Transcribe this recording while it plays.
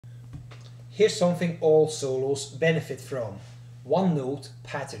here's something all solos benefit from: one note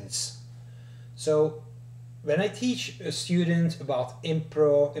patterns. So when I teach a student about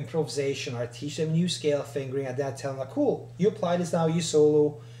improvisation, I teach them new scale fingering, and then I tell them, like, cool, you apply this now, you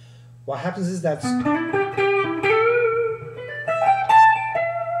solo. What happens is that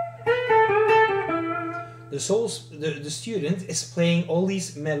the student is playing all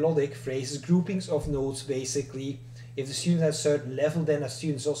these melodic phrases, groupings of notes basically. If the student has a certain level, then a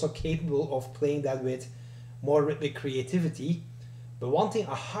student is also capable of playing that with more rhythmic creativity. But one thing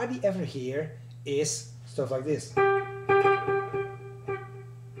I hardly ever hear is stuff like this.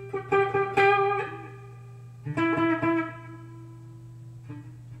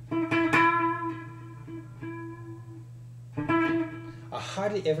 I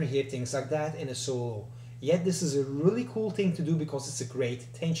hardly ever hear things like that in a solo. Yet this is a really cool thing to do because it's a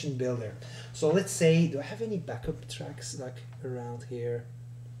great tension builder. So let's say, do I have any backup tracks like around here?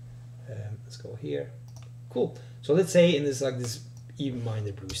 Let's go here. Cool. So let's say in this like this even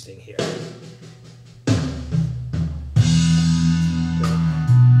minor blues thing here.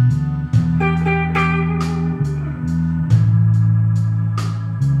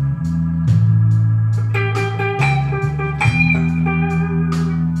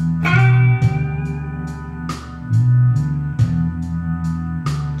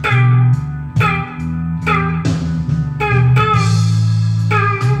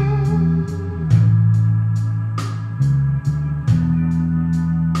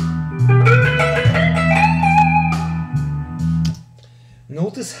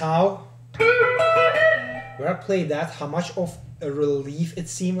 Notice how, where I played that, how much of a relief it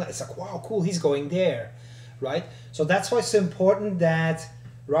seemed like. It's like, wow, cool, he's going there, right? So that's why it's important that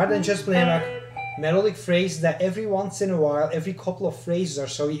rather than just playing like melodic phrase, that every once in a while, every couple of phrases or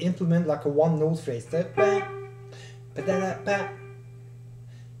so, you implement like a one note phrase.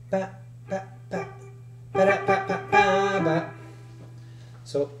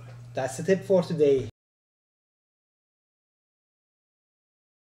 So that's the tip for today.